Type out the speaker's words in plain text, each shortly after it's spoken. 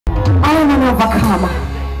overcomer.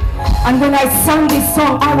 And when I sang this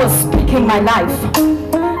song, I was speaking my life.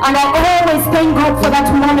 And I always thank God for that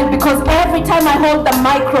moment, because every time I hold the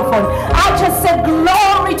microphone, I just said,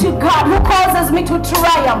 glory to God who causes me to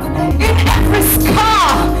triumph. In every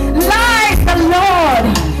scar lies the Lord,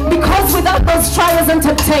 because without those trials and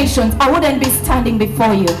temptations, I wouldn't be standing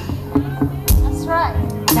before you. That's right.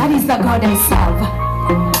 That is the God I serve.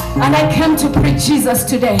 And I came to preach Jesus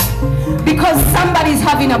today because somebody's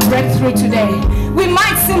having a breakthrough today. We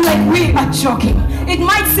might seem like we are joking. It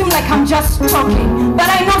might seem like I'm just talking, but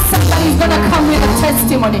I know somebody's gonna come with a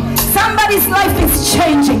testimony. Somebody's life is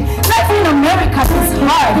changing. Life in America is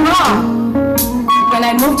hard, huh? When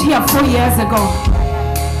I moved here 4 years ago,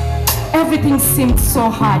 everything seemed so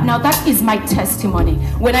hard. Now that is my testimony.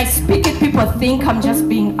 When I speak it, people think I'm just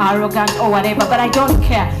being arrogant or whatever, but I don't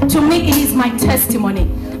care. To me, it is my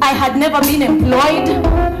testimony. I had never been employed,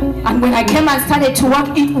 and when I came and started to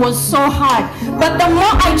work, it was so hard. But the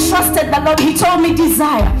more I trusted the Lord, He told me,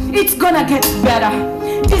 desire, it's gonna get better.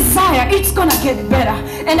 Desire, it's gonna get better.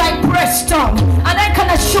 And I pressed on, and I can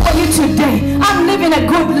assure you today, I'm living a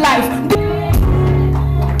good life.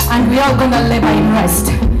 And we are gonna labor in rest.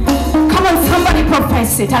 Come on, somebody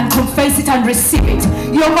profess it and confess it and receive it.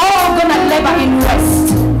 You're all gonna labor in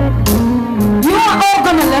rest. You are all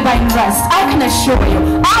gonna labor in rest. I can assure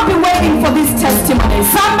you. I'll be waiting for this testimony.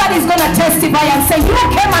 Somebody's gonna testify and say, you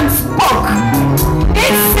came and spoke.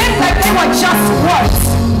 It seemed like they were just words,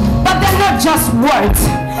 but they're not just words.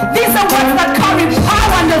 These are words that carry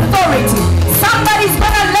power and authority. Somebody's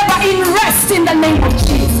gonna labor in rest in the name of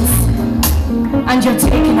Jesus. And you're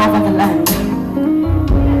taking over the land.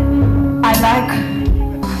 I like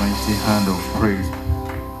a mighty hand of praise.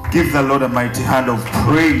 Give the Lord a mighty hand of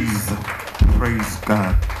praise. Praise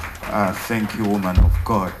God. Thank you, woman of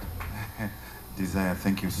God. Desire,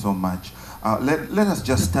 thank you so much. Let us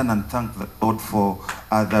just stand and thank the Lord for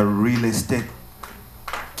the real estate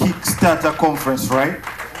Kickstarter conference, right?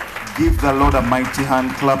 Give the Lord a mighty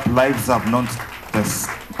hand clap. Lives have not this.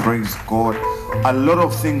 Praise God. A lot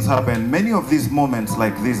of things happen. Many of these moments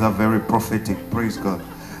like these are very prophetic. Praise God.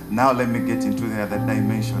 Now let me get into the other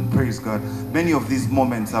dimension. Praise God. Many of these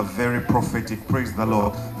moments are very prophetic. Praise the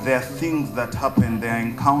Lord. There are things that happen. There are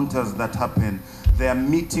encounters that happen. There are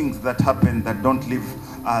meetings that happen that don't live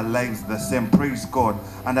our lives the same. Praise God.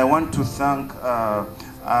 And I want to thank,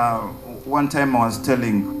 one time I was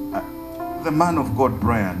telling the man of God,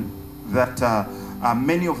 Brian, that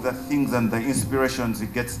many of the things and the inspirations he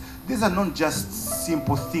gets, these are not just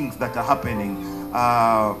simple things that are happening.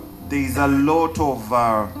 There is a lot of,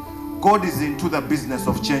 God is into the business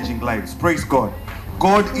of changing lives. Praise God.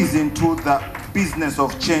 God is into the business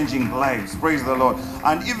of changing lives. Praise the Lord.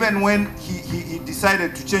 And even when he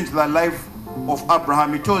decided to change the life of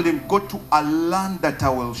Abraham, he told him, go to a land that I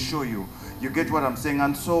will show you. You get what I'm saying?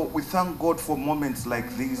 And so we thank God for moments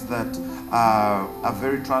like these that are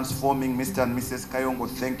very transforming. Mr. and Mrs. Kayongo,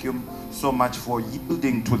 thank you so much for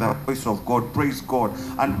yielding to the voice of God. Praise God.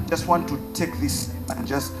 And just want to take this and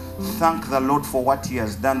just thank the Lord for what He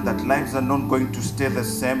has done, that lives are not going to stay the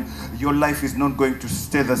same. Your life is not going to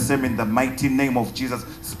stay the same in the mighty name of Jesus.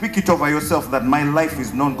 Speak it over yourself that my life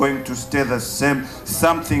is not going to stay the same.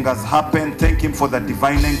 Something has happened. Thank Him for the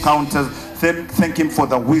divine encounters. Thank Him for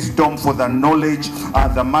the wisdom, for the knowledge.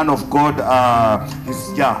 The man of God,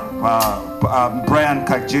 Brian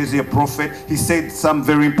Kajezi, a prophet, he said some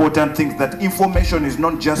very important things, that information is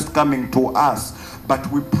not just coming to us, but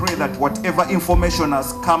we pray that whatever information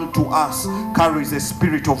has come to us carries a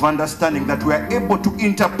spirit of understanding, that we are able to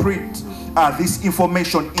interpret this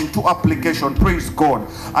information into application. Praise God.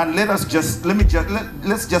 And let's just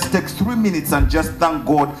take 3 minutes and just thank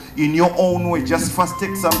God in your own way. Just first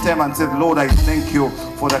take some time and say, Lord, I thank you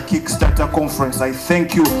for the Kickstarter conference. I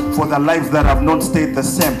thank you for the lives that have not stayed the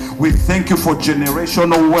same. We thank you for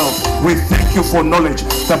generational wealth. We thank you for knowledge.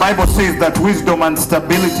 The Bible says that wisdom and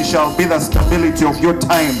stability shall be the stability of your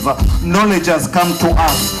times. Knowledge has come to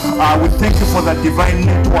us. We thank you for the divine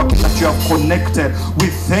network that you have connected. We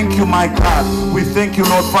thank you, my God. We thank you,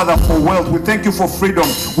 Lord Father, for wealth. We thank you for freedom.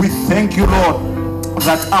 We thank you, Lord,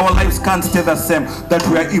 that our lives can't stay the same, that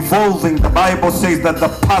we are evolving. The Bible says that the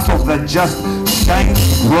path of the just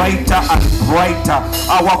shines brighter and brighter.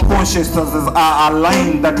 Our consciousness are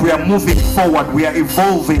aligned, that we are moving forward, we are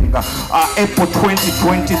evolving. April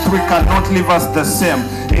 2023 cannot leave us the same.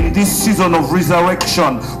 in this season of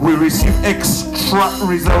resurrection, we receive extra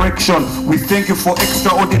resurrection. We thank you for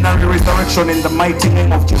extraordinary resurrection in the mighty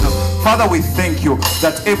name of Jesus. Father, we thank you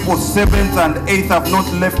that April 7th and 8th have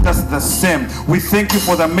not left us the same. We thank you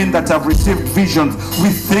for the men that have received visions. We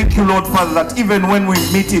thank you, Lord Father, that even when we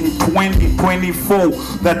meet in 2024,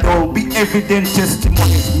 that there will be evident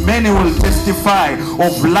testimonies. Many will testify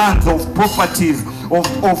of lands, of properties,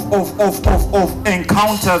 of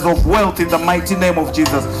encounters of wealth in the mighty name of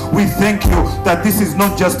Jesus. We thank you that this is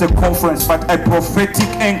not just a conference but a prophetic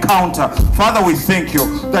encounter. Father, we thank you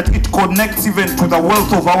that it connects even to the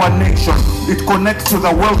wealth of our nation. It connects to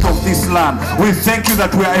the wealth of this land. We thank you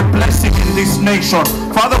that we are a blessing in this nation.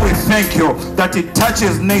 Father, we thank you that it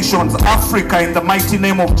touches nations. Africa in the mighty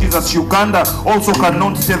name of Jesus. Uganda also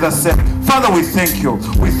cannot stay the same. Father, we thank you.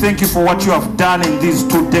 We thank you for what you have done in these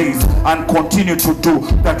 2 days and continue to do,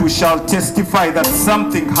 that we shall testify that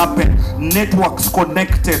something happened. Networks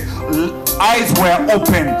connected, eyes were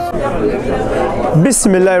open.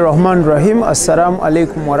 Bismillahirrahmanirrahim. Assalamu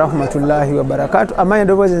alaikum wa rahmatullahi wa barakatuh. Amanya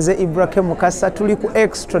ndobozi nze Ibrahim Mukasa, tuli ku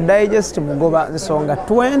extra digest mugoba nsonga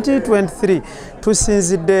 2023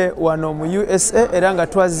 tusinzidde wano mu USA era nga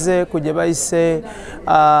twazze kuje bayise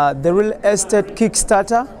the real estate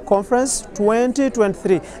Kickstarter conference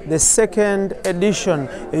 2023, the second edition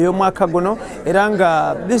ey'omwaka guno, era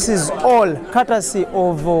nga this is all courtesy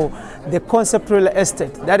of the Concept Real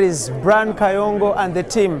Estate, that is Brian Kayongo and the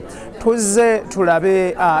team. Tuzze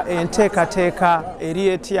tulabe enteekateeka eri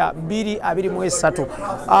etya 2023.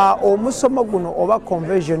 Omusomo guno oba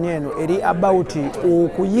conversion eno eri about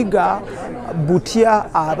okuyiga butya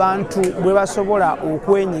abantu bwe basobola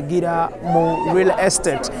okwenyigira mu real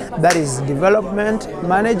estate, that is development,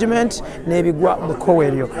 management n'ebigwa mu kkowe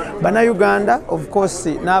eryo. Bannayuganda of course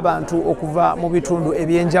n'abantu okuva mu bitundu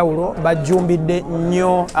ebyenjawulo bajjumbidde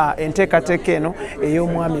nnyo enteekateeka eno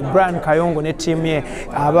ey'omwami Brian Kayongo ne ttiimu ye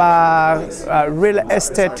aba real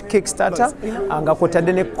estate Kickstarter nga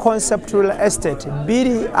kwotadde ne Concept Real Estate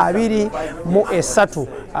 2023.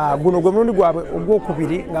 Guno gwe mulundi gwabwe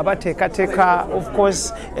ogwokubiri nga bateekateeka of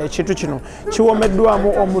course ekintu kino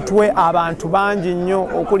kiwomeddwamu omutwe abantu bangi nnyo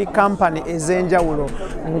okuli kampani ez'enjawulo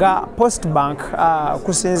nga Postbank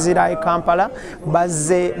kusinziira e Kampala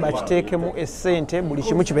bazze bakiteekemu essente buli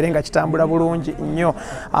kimu kibeere nga kitambula bulungi nnyo.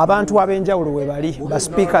 Abantu ab'enjawulo we bali, ba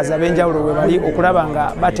speakers ab'enjawulo we bali okulaba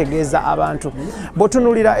nga bategeeza abantu.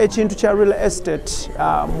 Bw'otunuulira ekintu kya real estate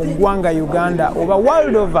mu ggwanga Uganda oba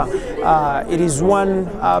world over, it is one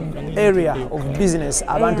area of business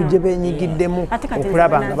abantu gye beenyigiddemu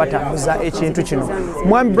okulaba nga batambuza ekintu kino.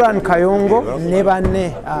 Mwami Brian Kayongo ne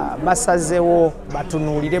banne basazeewo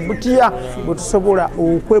batunuulire butya bwe tusobola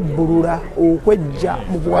okwebbulula okwejja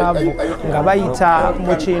mu bwavu nga bayita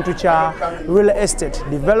mu kintu kya real estate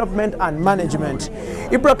development and management.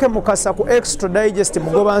 Ibrahim Mukasa ku Extra Digest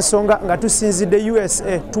mugoba nsonga nga tusinzidde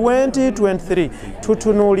USA 2023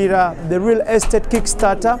 tutunuulira the real estate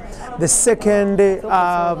Kickstarter, the second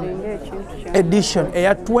edition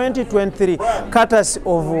eya 2023 courtesy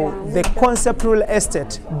of the Concept Real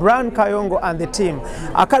Estate, Brian Kayongo and the team.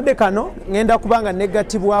 Akadde kano ngenda kubanga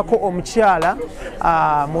negatibwako omukyala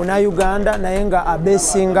Muna-Uganda naye nga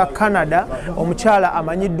abeesinga Canada, omukyala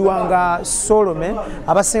amanyiddwa nga Solomon,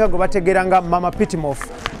 abasinga gwe bategeera nga Mama Pitimoff.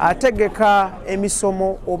 Ategeka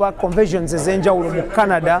emisomo oba conversions ez'enjawulo mu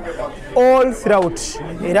Canada all throughout,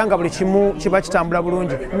 era nga buli kimu kiba kitambula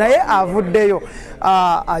bulungi. Naye avuddeyo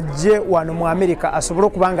ajje wano mu America asobole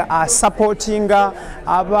okubanga asupportinga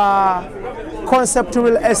aba Concept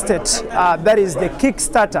Real Estate, that is the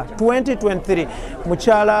Kickstarter 2023.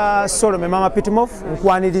 Mukyala Solomon Mama Pitimoff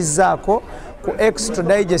nkwanirizaako ku Extra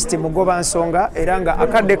Digest mugoba nsonga, era nga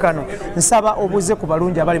akadde kano nsaba obuze ku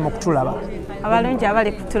balungi abali mu kutulaba. Abalungi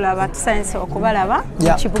abali kutulaba tusainse okubalaba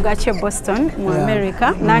mu kibuga kye Boston mu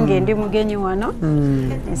America, nange ndi mugenyi wano.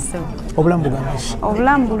 Obulamu bugambaki?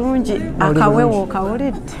 Obulamu bulungi, akawewo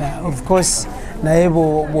kawulidde. Of course naye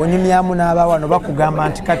bw'onyumyamu n'aba wano bakugamba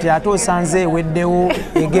nti kati ate osanze eweddewo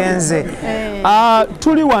egenze.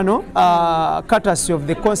 Tuli wano courtesy of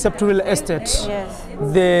the Concept Real Estate. Yes.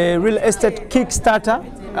 The real estate Kickstarter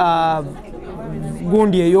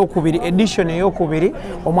gundi eyokubiri, edition eyokubiri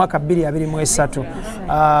omwaka 2023.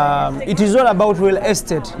 It is all about real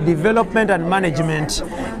estate development and management.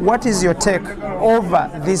 What is your take over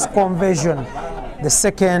this conversion, the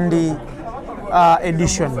second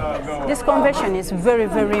edition? This convention is very,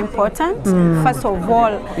 very important. First of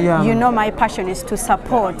all, you know my passion is to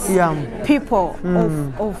support people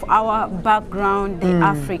of our background, the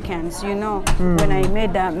Africans. You know, when I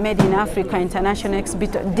made Made in Africa International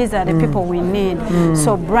Exhibition, these are the people we need.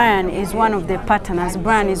 So Brian is one of the partners.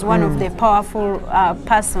 Brian is one of the powerful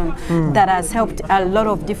person that has helped a lot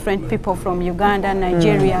of different people from Uganda,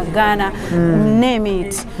 Nigeria, Ghana, name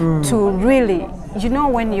it, to really, you know,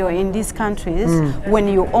 when you're in these countries, when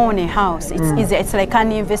you own a house, it's easy. It's like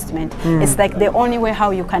an investment. It's like the only way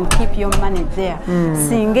how you can keep your money there.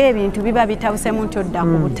 Singa ebintu biba bitabuse muntu odda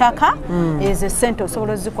ku butaka is a sente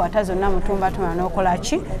osobola zikwata zonna mutumba tuma n'okola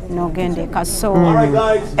ki n'ogendeka. So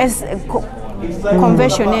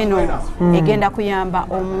convention eno egenda kuyamba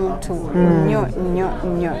omuntu nnyo nnyo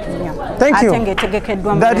nnyo nnyo. Thank you.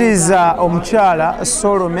 That is omukyala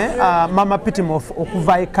Solome, Mama Pitimof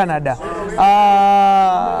okuva e Canada.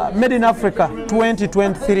 Made in Africa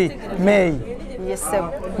 2023 May. Yes,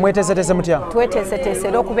 sir. Mwetesetese mutya? Twetesetese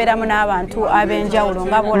okubeeramu n'abantu ab'enjawulo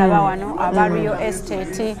nga boolaba wano, aba real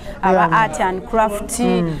estate, aba art and craft,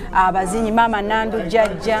 abazinyi Mama Nandu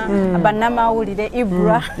Jajja, bannamawulire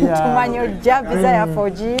Ibra, tumanyi ojja visa yaffe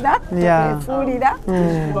ogiira, tukeefuulira.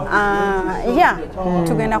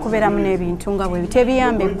 Tugenda kubeeramu n'ebintu nga bwe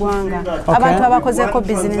bitebiyamba eggwanga. Abantu abakozeeko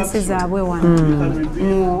bizinensi zaabwe wano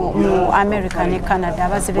mu America ne Canada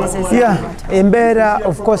abazibezeza. Embeera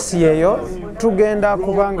of course yeeyo tugenda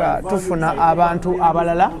kubanga tufuna abantu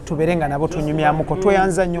abalala tuberenga nabo tunyumyamuko.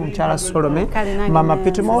 Tweyanza nnyo mukyala Solome, Mama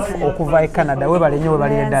Pitimof okuva e Canada. Webale nnyo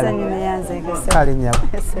webale ddala. Kale nnyabo.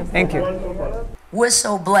 Thank you. We're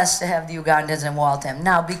so blessed to have the Ugandans in Waltham.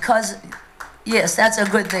 Now, because, yes, that's a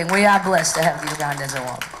good thing. We are blessed to have the Ugandans in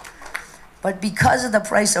Waltham. But because of the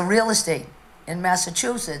price of real estate in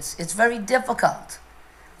Massachusetts, it's very difficult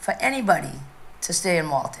for anybody to stay in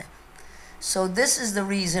Waltham. So this is the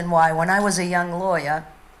reason why when I was a young lawyer,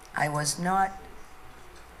 I was not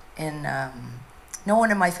in, no one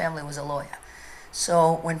in my family was a lawyer.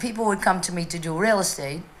 So when people would come to me to do real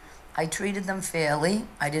estate, I treated them fairly.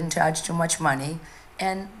 I didn't charge too much money.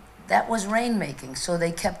 And that was rainmaking, so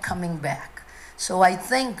they kept coming back. So I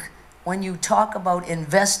think when you talk about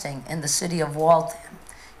investing in the city of Waltham,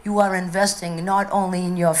 you are investing not only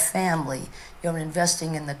in your family, you're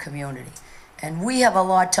investing in the community. And we have a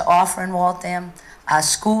lot to offer in Waltham. Our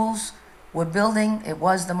schools, we're building, it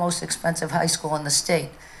was the most expensive high school in the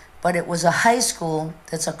state, but it was a high school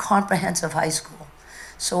that's a comprehensive high school.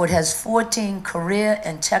 So it has 14 career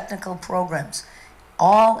and technical programs,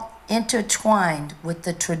 all intertwined with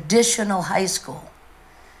the traditional high school.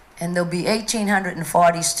 And there'll be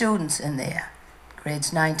 1,840 students in there,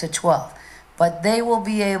 grades 9 to 12. But they will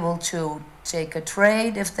be able to take a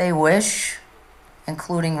trade if they wish,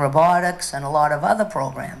 including robotics and a lot of other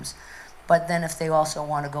programs, but then if they also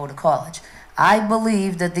want to go to college. I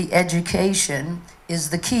believe that the education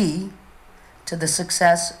is the key to the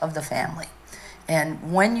success of the family.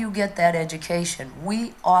 And when you get that education,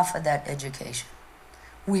 we offer that education.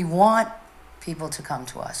 We want people to come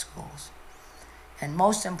to our schools. And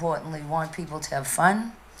most importantly, we want people to have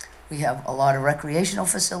fun. We have a lot of recreational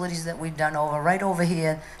facilities that we've done right over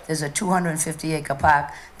here. There's a 250-acre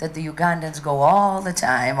park that the Ugandans go all the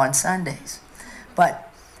time on Sundays. But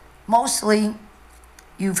mostly,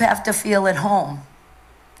 you have to feel at home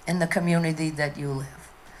in the community that you live.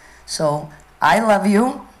 So I love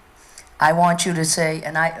you. I want you to say,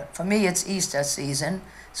 and for me, it's Easter season,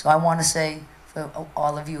 so I want to say for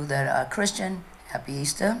all of you that are Christian, Happy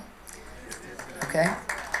Easter. Okay?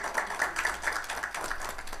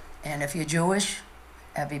 And if you're Jewish,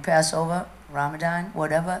 happy Passover, Ramadan,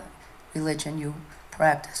 whatever religion you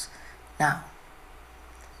practice. Now,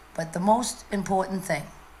 but the most important thing,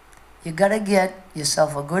 you gotta get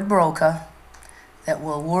yourself a good broker that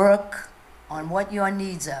will work on what your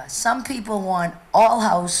needs are. Some people want all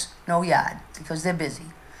house, no yard, because they're busy.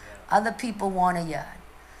 Other people want a yard.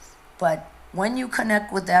 But when you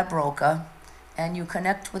connect with that broker and you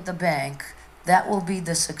connect with the bank, that will be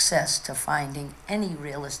the success to finding any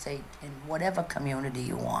real estate in whatever community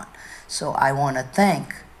you want. So I want to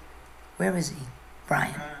thank, where is he?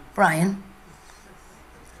 Brian. Brian.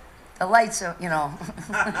 The lights are, you know,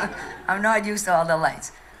 I'm not used to all the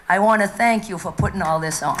lights. I want to thank you for putting all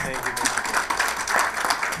this on.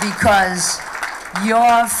 Because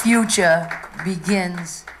your future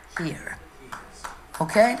begins here.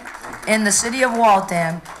 Okay? In the city of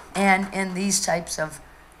Waltham and in these types of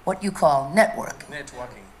what you call networking.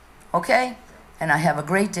 Okay? And I have a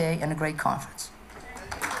great day and a great conference.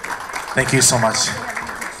 Thank you so much.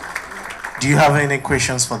 Do you have any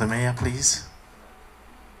questions for the mayor, please?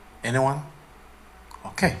 Anyone?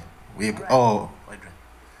 Okay.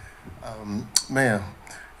 Mayor,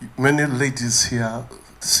 many ladies here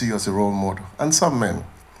see you as a role model, and some men.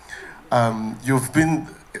 You've been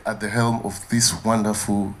at the helm of this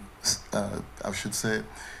wonderful, I should say,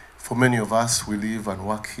 for many of us, we live and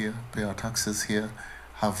work here, pay our taxes here,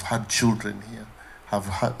 have had children here, have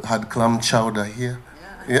had clam chowder here.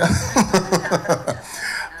 Yeah.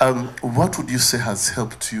 What would you say has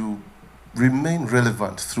helped you remain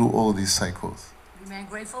relevant through all these cycles? Remain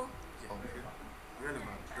grateful?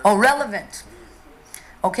 Oh, relevant.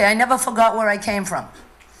 Okay, I never forgot where I came from.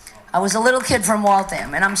 I was a little kid from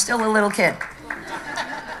Waltham, and I'm still a little kid.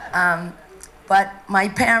 But my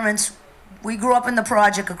parents, we grew up in the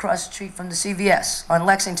project across the street from the CVS on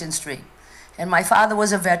Lexington Street. And my father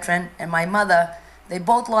was a veteran, and my mother, they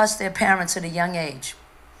both lost their parents at a young age.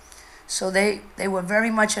 So they were very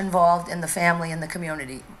much involved in the family and the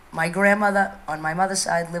community. My grandmother, on my mother's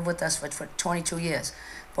side, lived with us for 22 years.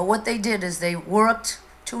 But what they did is they worked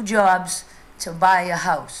 2 jobs to buy a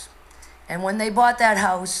house. And when they bought that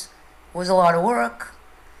house, it was a lot of work,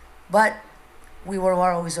 but we were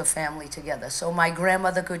always a family together. So my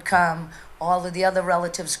grandmother could come, all of the other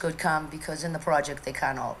relatives could come, because in the project they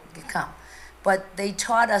can't all come. But they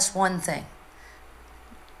taught us one thing: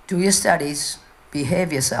 do your studies,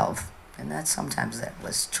 behave yourself. And that sometimes that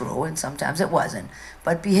was true and sometimes it wasn't.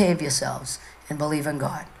 But behave yourselves and believe in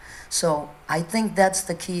God. So I think that's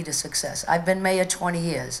the key to success. I've been mayor 20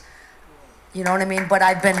 years. You know what I mean? But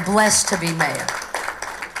I've been blessed to be mayor,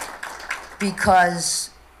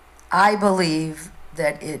 because I believe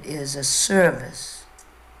that it is a service,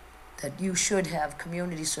 that you should have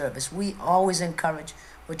community service. We always encourage,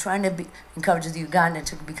 we're trying to encourage the Ugandans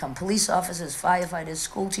to become police officers, firefighters,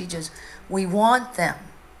 school teachers. We want them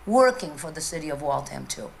working for the city of Waltham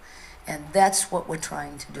too. And that's what we're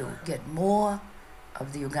trying to do, get more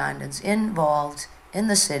of the Ugandans involved in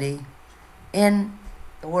the city, in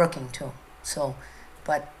the working too. So,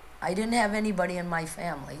 but I didn't have anybody in my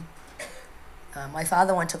family. My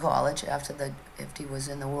father went to college after he was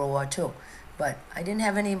in the World War II, but I didn't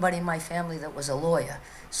have anybody in my family that was a lawyer.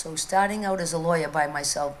 So starting out as a lawyer by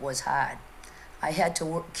myself was hard. I had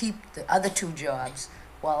to keep the other 2 jobs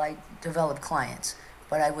while I developed clients.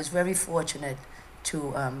 But I was very fortunate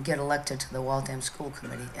to get elected to the Waltham School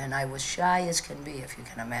Committee, and I was shy as can be, if you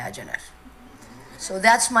can imagine it. So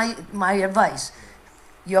that's my advice.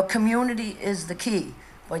 Your community is the key,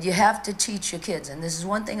 but you have to teach your kids. And this is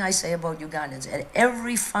one thing I say about Ugandans. At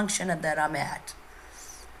every function that I'm at,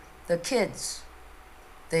 the kids,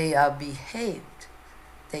 they are behaved.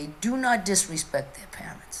 They do not disrespect their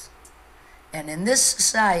parents. And in this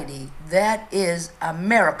society, that is a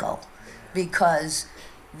miracle, because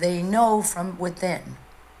they know from within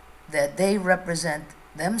that they represent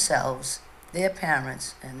themselves, their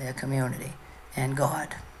parents, and their community, and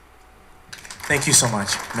God. Thank you so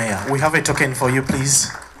much, Mayor. We have a token for you, please.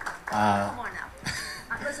 Come on now.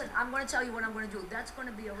 Listen, I'm going to tell you what I'm going to do. That's going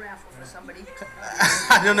to be a raffle for somebody.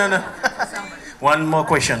 No. For somebody. One more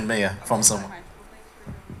question, Mayor, from someone.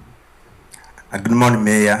 Good morning,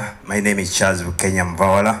 Mayor. My name is Charles Kenya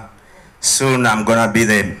Mvawala. Soon I'm going to be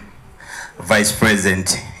the Vice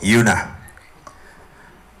President, UNA.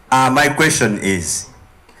 My question is,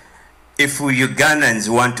 if we Ugandans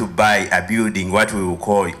want to buy a building, what we will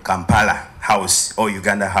call Kampala House or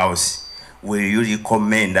Uganda House, will you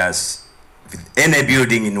recommend us with any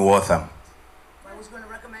building in Waltham? I was going to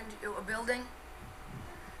recommend you a building.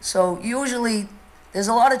 So usually, there's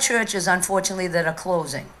a lot of churches, unfortunately, that are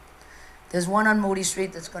closing. There's one on Moody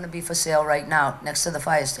Street that's going to be for sale right now, next to the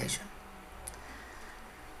fire station.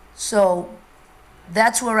 So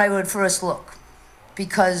that's where I would first look,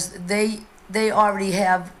 because they already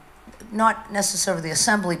have, not necessarily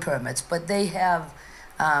assembly permits, but they have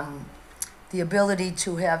the ability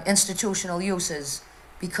to have institutional uses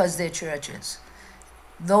because they're churches.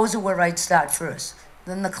 Those are where I'd start first.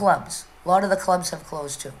 Then the clubs. A lot of the clubs have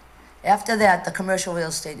closed too. After that, the commercial real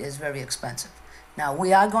estate is very expensive. Now,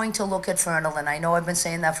 we are going to look at Fernald, and I know I've been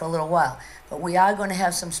saying that for a little while, but we are going to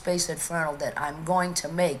have some space at Fernald that I'm going to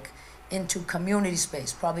make into community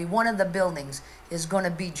space. Probably one of the buildings is going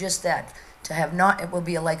to be just that, to have it will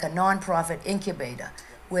be like a non-profit incubator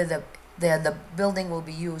where the building will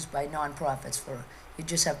be used by non-profits for, you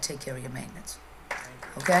just have to take care of your maintenance.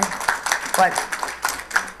 Okay? But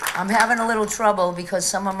I'm having a little trouble because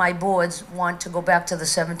some of my boards want to go back to the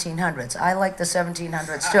 1700s. I like the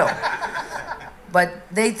 1700s too. But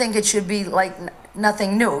they think it should be like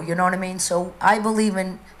nothing new, you know what I mean? So I believe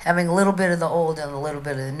in having a little bit of the old and a little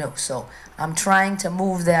bit of the new. So I'm trying to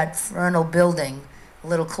move that Fernald building a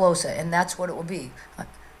little closer, and that's what it will be.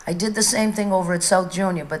 I did the same thing over at South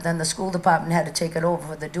Junior, but then the school department had to take it over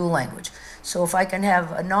for the dual language. So if I can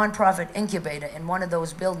have a nonprofit incubator in one of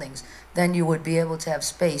those buildings, then you would be able to have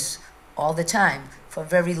space all the time for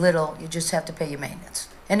very little. You just have to pay your maintenance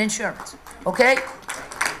and insurance. Okay?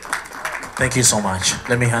 Thank you so much.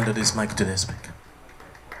 Let me hand this mic to the speaker.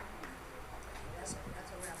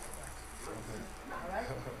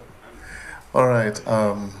 All right.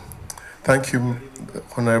 Thank you,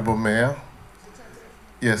 Honorable Mayor.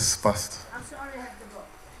 Yes, Pastor. I'm sorry I have to go.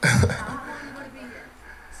 How long are you going to be here?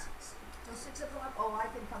 Till 6 o'clock? Oh, I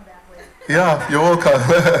can come back later. Yeah, you're welcome.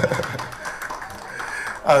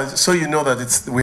 So you know that we